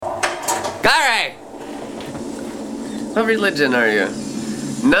Alright! What religion are you?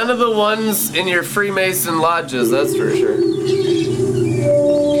 None of the ones in your Freemason lodges, that's for sure.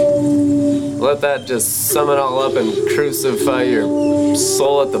 Let that just sum it all up and crucify your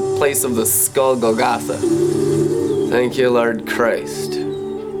soul at the place of the skull, Golgotha. Thank you, Lord Christ.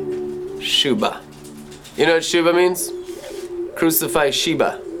 Shuba. You know what Shuba means? Crucify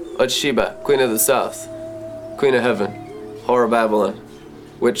Sheba. What's Sheba? Queen of the South. Queen of Heaven. Whore of Babylon.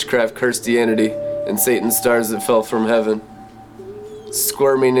 Witchcraft, Christianity, and Satan's stars that fell from heaven.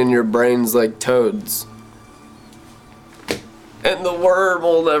 Squirming in your brains like toads. And the worm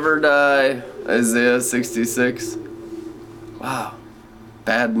will never die. Isaiah 66. Wow.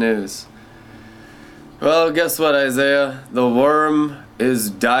 Bad news. Well, guess what, Isaiah? The worm is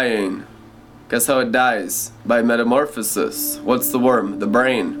dying. Guess how it dies? By metamorphosis. What's the worm? The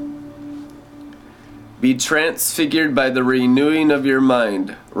brain. Be transfigured by the renewing of your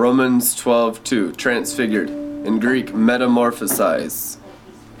mind. Romans 12:2. Transfigured. In Greek, metamorphosize.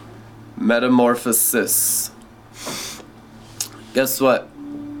 Metamorphosis. Guess what?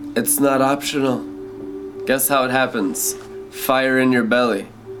 It's not optional. Guess how it happens? Fire in your belly.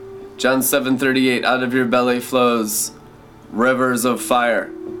 John 7:38, out of your belly flows rivers of fire.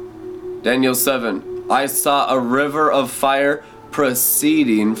 Daniel 7, I saw a river of fire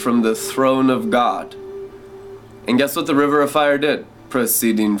proceeding from the throne of God. And guess what the river of fire did?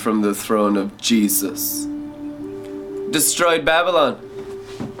 Proceeding from the throne of Jesus. Destroyed Babylon.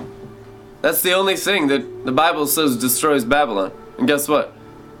 That's the only thing that the Bible says destroys Babylon. And guess what?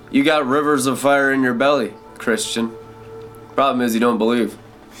 You got rivers of fire in your belly, Christian. Problem is you don't believe.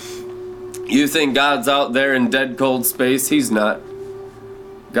 You think God's out there in dead cold space? He's not.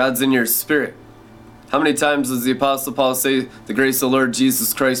 God's in your spirit. How many times does the Apostle Paul say, the grace of the Lord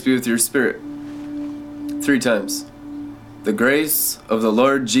Jesus Christ be with your spirit? 3 times. The grace of the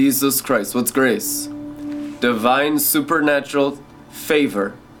Lord Jesus Christ. What's grace? Divine supernatural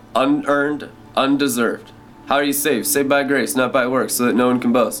favor, unearned, undeserved. How are you saved? Saved by grace, not by works, so that no one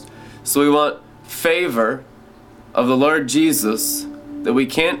can boast. So we want favor of the Lord Jesus that we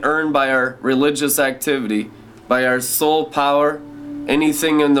can't earn by our religious activity, by our soul power,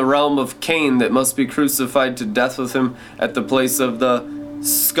 anything in the realm of Cain that must be crucified to death with him at the place of the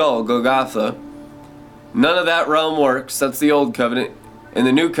skull, Golgotha. None of that realm works. That's the old covenant. In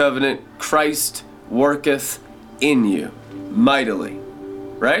the new covenant, Christ worketh in you mightily.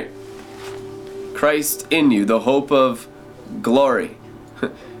 Right? Christ in you, the hope of glory.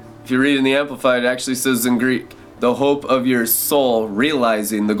 If you read in the Amplified, it actually says in Greek, the hope of your soul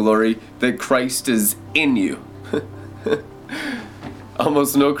realizing the glory that Christ is in you.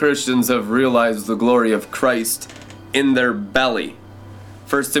 Almost no Christians have realized the glory of Christ in their belly.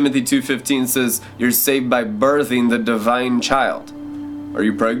 1 Timothy 2:15 says, you're saved by birthing the divine child. Are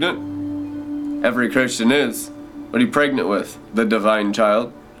you pregnant? Every Christian is. What are you pregnant with? The divine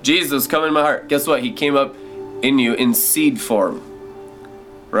child. Jesus, come in my heart. Guess what? He came up in you in seed form.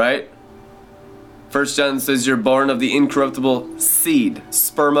 Right? 1 John says you're born of the incorruptible seed,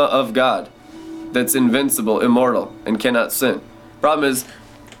 sperma of God, that's invincible, immortal, and cannot sin. Problem is,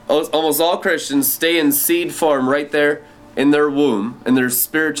 almost all Christians stay in seed form right there in their womb, in their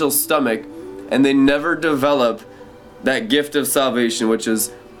spiritual stomach, and they never develop that gift of salvation, which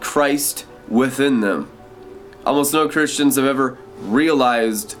is Christ within them. Almost no Christians have ever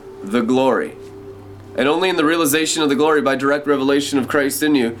realized the glory. And only in the realization of the glory by direct revelation of Christ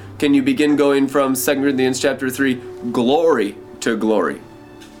in you can you begin going from 2 Corinthians chapter 3, glory to glory.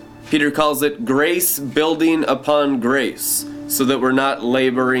 Peter calls it grace building upon grace, so that we're not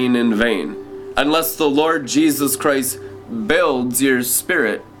laboring in vain. Unless the Lord Jesus Christ builds your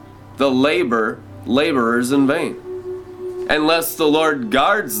spirit, the laborers in vain. Unless the Lord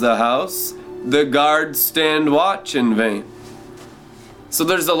guards the house, the guards stand watch in vain. So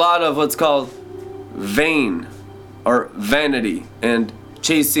there's a lot of what's called vain or vanity and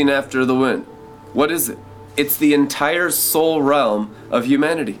chasing after the wind. What is it? It's the entire soul realm of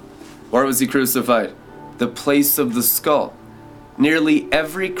humanity. Where was he crucified? The place of the skull. Nearly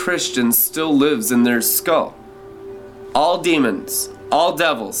every Christian still lives in their skull. All demons, all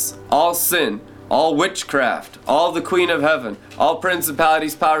devils, all sin, all witchcraft, all the Queen of Heaven, all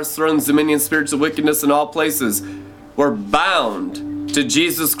principalities, powers, thrones, dominions, spiritual wickedness in all places were bound to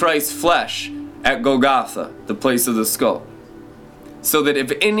Jesus Christ's flesh at Golgotha, the place of the skull. So that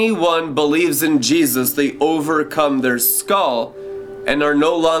if anyone believes in Jesus, they overcome their skull and are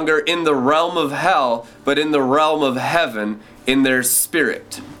no longer in the realm of hell, but in the realm of heaven in their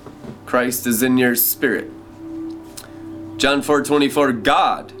spirit. Christ is in your spirit. John 4:24,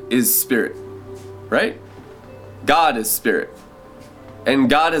 God is spirit. Right? God is spirit. And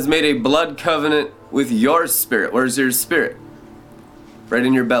God has made a blood covenant with your spirit. Where's your spirit? Right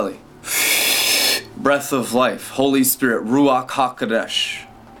in your belly. Breath of life, Holy Spirit, Ruach HaKodesh.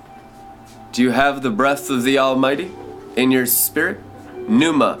 Do you have the breath of the Almighty in your spirit?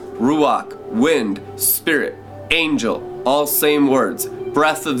 Pneuma, Ruach, wind, spirit, angel, all same words.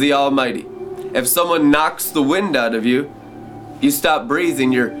 Breath of the Almighty. If someone knocks the wind out of you, you stop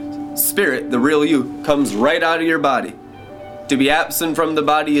breathing, your spirit, the real you, comes right out of your body. To be absent from the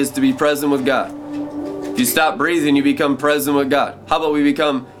body is to be present with God. If you stop breathing, you become present with God. How about we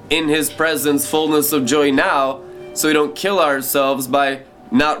become in His presence, fullness of joy now, so we don't kill ourselves by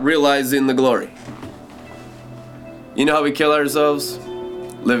not realizing the glory. You know how we kill ourselves?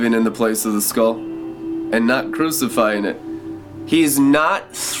 Living in the place of the skull and not crucifying it. He's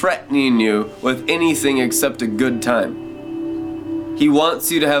not threatening you with anything except a good time. He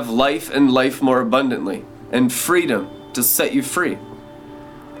wants you to have life and life more abundantly and freedom to set you free.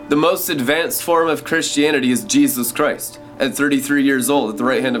 The most advanced form of Christianity is Jesus Christ. At 33 years old, at the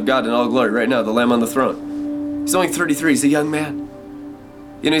right hand of God in all glory, right now, the Lamb on the throne. He's only 33, he's a young man.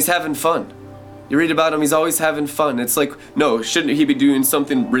 You know, he's having fun. You read about him, he's always having fun. It's like, no, shouldn't he be doing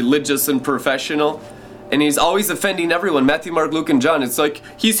something religious and professional? And he's always offending everyone. Matthew, Mark, Luke, and John. It's like,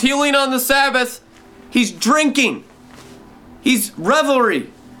 he's healing on the Sabbath. He's drinking. He's revelry.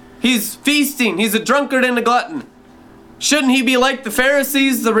 He's feasting. He's a drunkard and a glutton. Shouldn't he be like the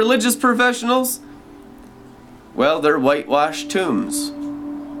Pharisees, the religious professionals? Well, they're whitewashed tombs.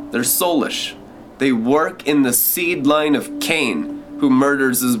 They're soulish. They work in the seed line of Cain, who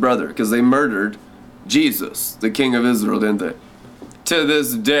murders his brother, because they murdered Jesus, the King of Israel, didn't they? To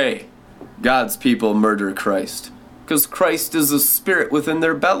this day, God's people murder Christ, because Christ is a spirit within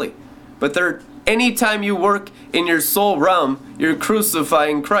their belly. But anytime you work in your soul realm, you're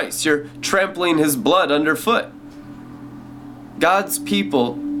crucifying Christ. You're trampling His blood underfoot. God's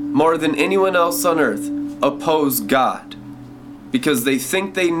people, more than anyone else on earth, oppose God because they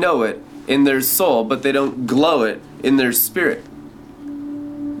think they know it in their soul, but they don't glow it in their spirit.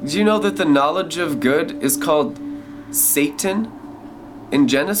 Do you know that the knowledge of good is called Satan in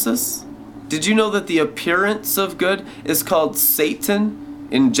Genesis? Did you know that the appearance of good is called Satan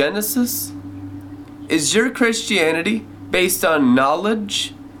in Genesis? Is your Christianity based on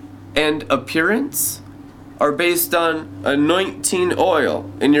knowledge and appearance? Or based on anointing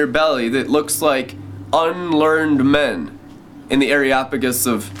oil in your belly that looks like unlearned men in the Areopagus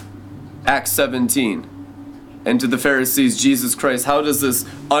of Acts 17? And to the Pharisees, Jesus Christ, how does this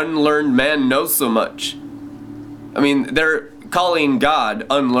unlearned man know so much? I mean, they're calling God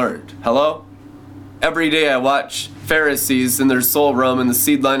unlearned. Hello? Every day I watch Pharisees in their soul realm in the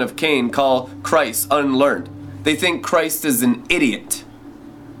seed line of Cain call Christ unlearned. They think Christ is an idiot.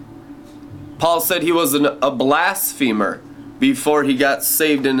 Paul said he was a blasphemer before he got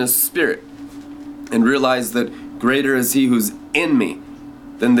saved in his spirit and realized that greater is he who's in me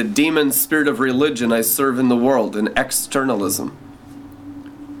than the demon spirit of religion I serve in the world, in externalism.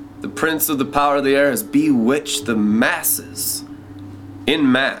 The prince of the power of the air has bewitched the masses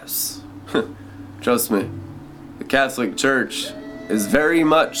in mass. Trust me, the Catholic Church is very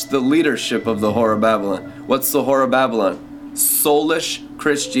much the leadership of the whore of Babylon. What's the whore of Babylon? Soulish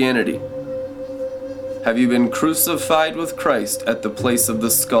Christianity. Have you been crucified with Christ at the place of the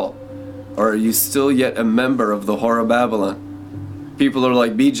skull? Or are you still yet a member of the whore of Babylon? People are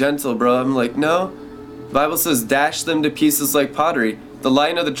like, be gentle, bro. I'm like, no. The Bible says, dash them to pieces like pottery. The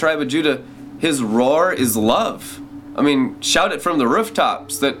Lion of the tribe of Judah, his roar is love. I mean, shout it from the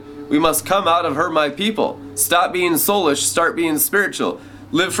rooftops that we must come out of her, my people. Stop being soulish, start being spiritual.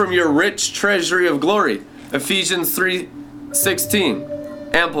 Live from your rich treasury of glory. Ephesians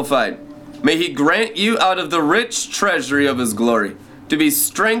 3:16, Amplified. May He grant you out of the rich treasury of His glory to be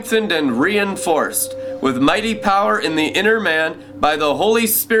strengthened and reinforced with mighty power in the inner man by the Holy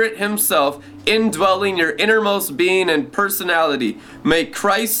Spirit Himself, indwelling your innermost being and personality. May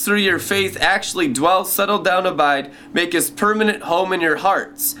Christ through your faith actually dwell, settle down, abide, make His permanent home in your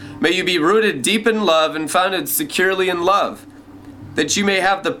hearts. May you be rooted deep in love and founded securely in love, that you may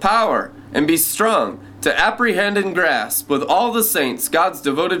have the power and be strong to apprehend and grasp with all the saints, God's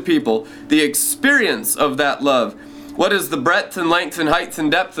devoted people, the experience of that love. What is the breadth and length and height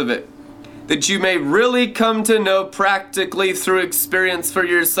and depth of it? That you may really come to know practically through experience for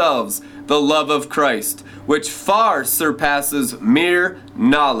yourselves the love of Christ, which far surpasses mere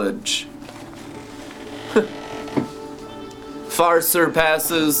knowledge. Far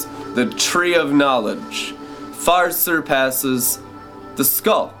surpasses the tree of knowledge. Far surpasses the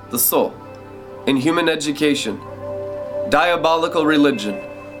skull, the soul. In human education, diabolical religion,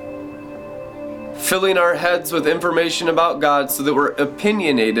 filling our heads with information about God so that we're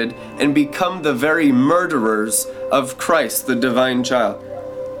opinionated and become the very murderers of Christ, the divine child.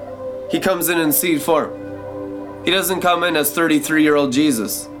 He comes in seed form. He doesn't come in as 33-year-old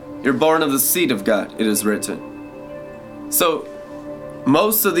Jesus. You're born of the seed of God, it is written. So,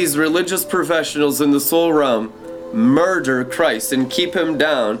 most of these religious professionals in the soul realm murder Christ and keep him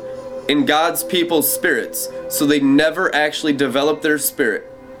down in God's people's spirits so they never actually develop their spirit.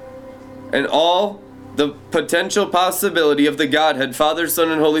 And all the potential possibility of the Godhead, Father,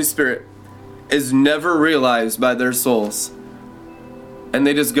 Son, and Holy Spirit, is never realized by their souls. And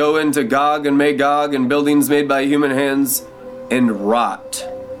they just go into Gog and Magog and buildings made by human hands and rot.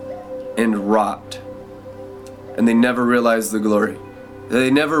 And rot. And they never realize the glory.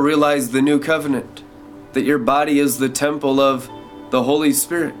 They never realize the new covenant. That your body is the temple of the Holy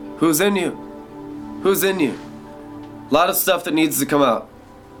Spirit. Who's in you? Who's in you? A lot of stuff that needs to come out.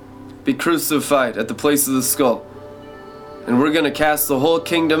 Be crucified at the place of the skull. And we're going to cast the whole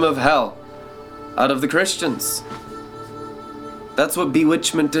kingdom of hell out of the Christians. That's what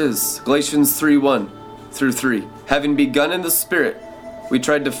bewitchment is. Galatians 3:1-3. Having begun in the Spirit, we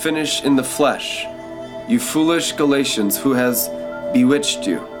tried to finish in the flesh. You foolish Galatians, who has bewitched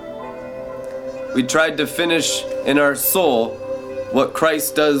you? We tried to finish in our soul what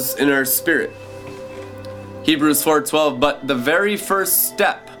Christ does in our spirit. Hebrews 4:12, but the very first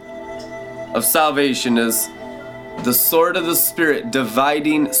step of salvation is the sword of the Spirit,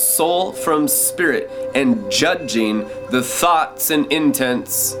 dividing soul from spirit and judging the thoughts and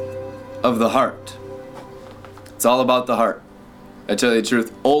intents of the heart. It's all about the heart. I tell you the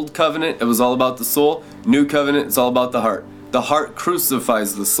truth, Old Covenant, it was all about the soul. New Covenant, it's all about the heart. The heart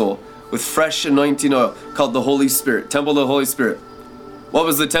crucifies the soul with fresh anointing oil called the Holy Spirit, temple of the Holy Spirit. What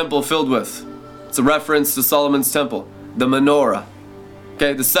was the temple filled with? It's a reference to Solomon's temple, the menorah.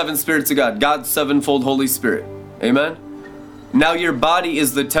 Okay, the seven spirits of God, God's sevenfold Holy Spirit. Amen? Now your body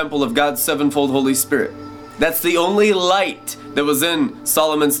is the temple of God's sevenfold Holy Spirit. That's the only light that was in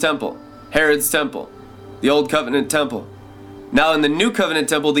Solomon's temple, Herod's temple, the Old Covenant temple. Now in the New Covenant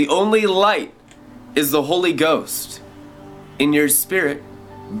temple, the only light is the Holy Ghost in your spirit,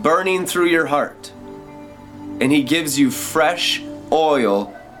 burning through your heart. And he gives you fresh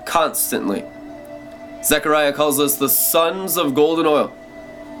oil constantly. Zechariah calls us the sons of golden oil.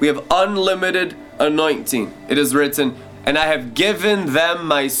 We have unlimited anointing. It is written, and I have given them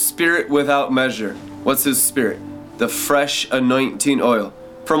my spirit without measure. What's his spirit? The fresh anointing oil.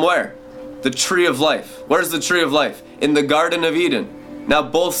 From where? The tree of life. Where's the tree of life? In the Garden of Eden. Now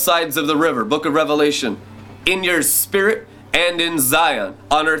both sides of the river, book of Revelation. In your spirit and in Zion,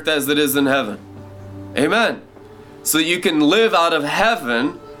 on earth as it is in heaven. Amen. So you can live out of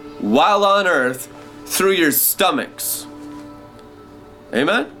heaven while on earth through your stomachs.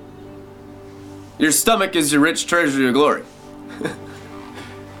 Amen? Your stomach is your rich treasure of glory.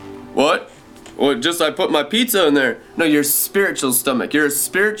 What? Well, just I put my pizza in there. No, your spiritual stomach. You're a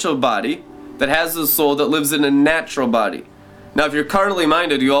spiritual body that has a soul that lives in a natural body. Now, if you're carnally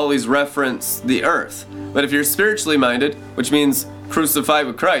minded, you always reference the earth. But if you're spiritually minded, which means crucified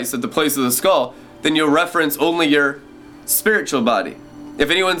with Christ at the place of the skull, then you'll reference only your spiritual body. If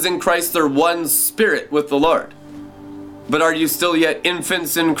anyone's in Christ, they're one spirit with the Lord. But are you still yet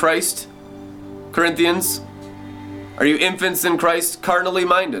infants in Christ, Corinthians? Are you infants in Christ, carnally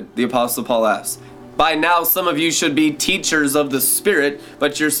minded? The Apostle Paul asks. By now, some of you should be teachers of the Spirit,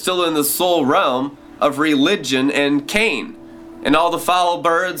 but you're still in the soul realm of religion and Cain, and all the foul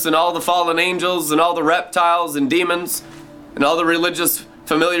birds, and all the fallen angels, and all the reptiles and demons, and all the religious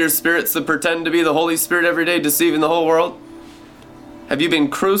familiar spirits that pretend to be the Holy Spirit every day, deceiving the whole world. Have you been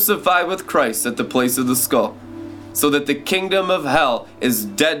crucified with Christ at the place of the skull, so that the kingdom of hell is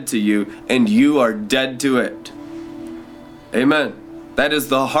dead to you, and you are dead to it? Amen. That is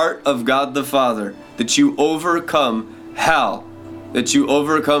the heart of God the Father, that you overcome hell, that you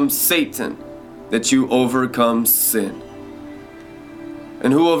overcome Satan, that you overcome sin.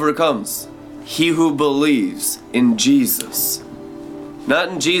 And who overcomes? He who believes in Jesus. Not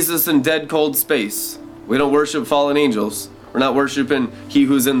in Jesus in dead cold space. We don't worship fallen angels. We're not worshiping he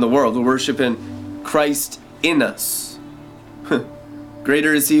who's in the world. We're worshiping Christ in us.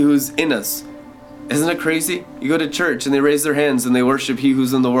 Greater is he who's in us. Isn't it crazy? You go to church and they raise their hands and they worship he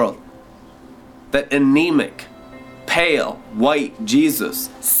who's in the world. That anemic, pale, white Jesus,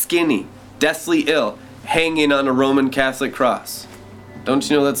 skinny, deathly ill, hanging on a Roman Catholic cross. Don't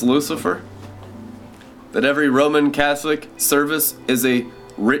you know that's Lucifer? That every Roman Catholic service is a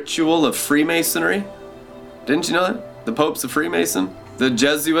ritual of Freemasonry? Didn't you know that? The Pope's a Freemason? The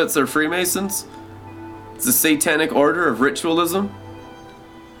Jesuits are Freemasons? It's a satanic order of ritualism?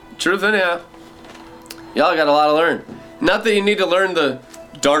 Truth anyhow. Y'all got a lot to learn. Not that you need to learn the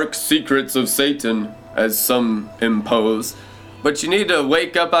dark secrets of Satan, as some impose, but you need to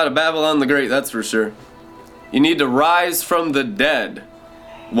wake up out of Babylon the Great, that's for sure. You need to rise from the dead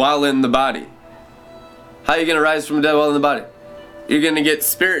while in the body. How are you going to rise from the dead while in the body? You're going to get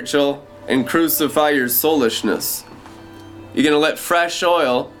spiritual and crucify your soulishness. You're going to let fresh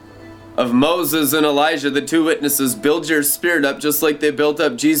oil of Moses and Elijah, the two witnesses, build your spirit up just like they built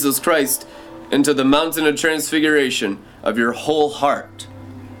up Jesus Christ into the mountain of transfiguration of your whole heart.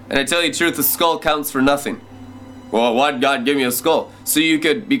 And I tell you the truth, the skull counts for nothing. Well, why did God give me a skull? So you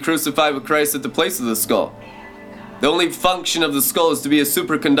could be crucified with Christ at the place of the skull. The only function of the skull is to be a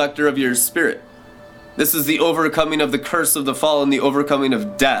superconductor of your spirit. This is the overcoming of the curse of the fall and the overcoming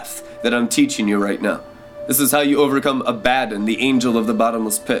of death that I'm teaching you right now. This is how you overcome Abaddon, the angel of the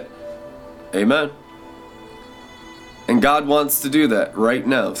bottomless pit. Amen. And God wants to do that right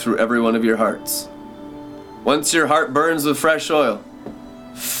now through every one of your hearts. Once your heart burns with fresh oil,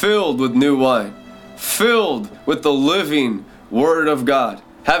 filled with new wine, filled with the living Word of God,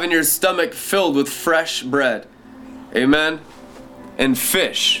 having your stomach filled with fresh bread, amen, and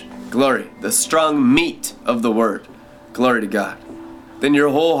fish, glory, the strong meat of the Word, glory to God, then your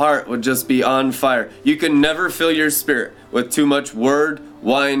whole heart would just be on fire. You can never fill your spirit with too much Word,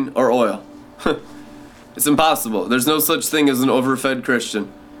 wine, or oil. It's impossible. There's no such thing as an overfed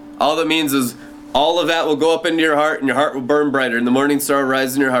Christian. All that means is all of that will go up into your heart, and your heart will burn brighter, and the morning star will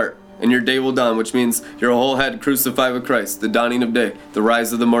rise in your heart, and your day will dawn, which means your whole head crucified with Christ, the dawning of day, the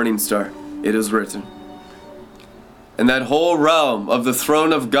rise of the morning star. It is written. And that whole realm of the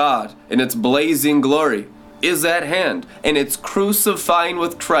throne of God in its blazing glory is at hand, and it's crucifying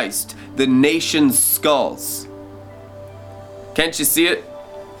with Christ the nation's skulls. Can't you see it?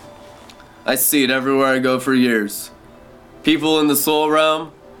 I see it everywhere I go for years. People in the soul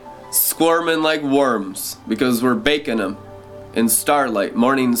realm squirming like worms because we're baking them in starlight,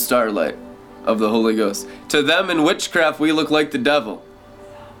 morning starlight of the Holy Ghost. To them in witchcraft we look like the devil,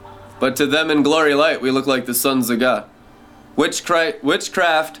 but to them in glory light we look like the sons of God.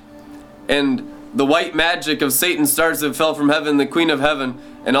 Witchcraft and the white magic of Satan's stars that fell from heaven, the queen of heaven,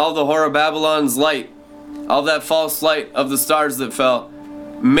 and all the whore of Babylon's light, all that false light of the stars that fell,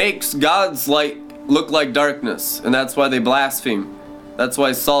 makes God's light look like darkness, and that's why they blaspheme. That's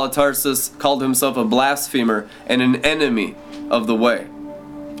why Saul of Tarsus called himself a blasphemer and an enemy of the way.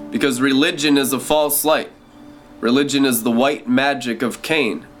 Because religion is a false light. Religion is the white magic of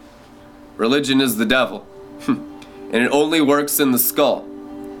Cain. Religion is the devil. And it only works in the skull.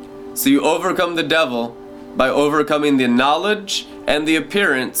 So you overcome the devil by overcoming the knowledge and the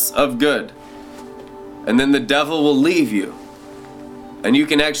appearance of good. And then the devil will leave you. And you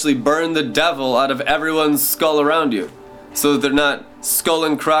can actually burn the devil out of everyone's skull around you, so that they're not skull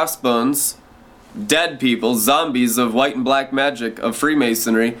and crossbones, dead people, zombies of white and black magic, of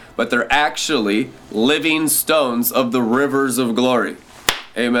Freemasonry, but they're actually living stones of the rivers of glory.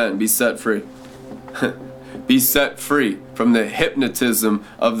 Amen. Be set free. Be set free from the hypnotism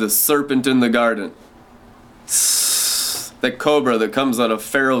of the serpent in the garden. The cobra that comes out of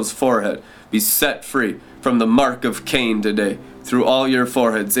Pharaoh's forehead. Be set free from the mark of Cain today, through all your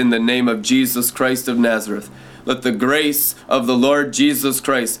foreheads, in the name of Jesus Christ of Nazareth. Let the grace of the Lord Jesus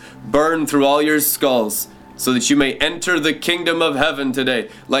Christ burn through all your skulls, so that you may enter the kingdom of heaven today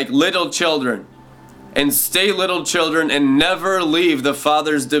like little children, and stay little children and never leave the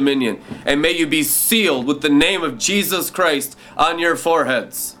Father's dominion. And may you be sealed with the name of Jesus Christ on your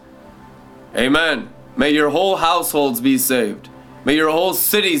foreheads. Amen. May your whole households be saved. May your whole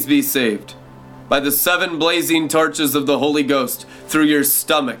cities be saved by the 7 blazing torches of the Holy Ghost through your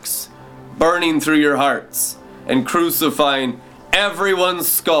stomachs, burning through your hearts, and crucifying everyone's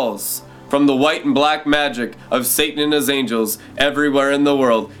skulls from the white and black magic of Satan and his angels everywhere in the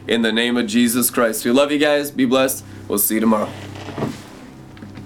world, in the name of Jesus Christ. We love you guys. Be blessed. We'll see you tomorrow.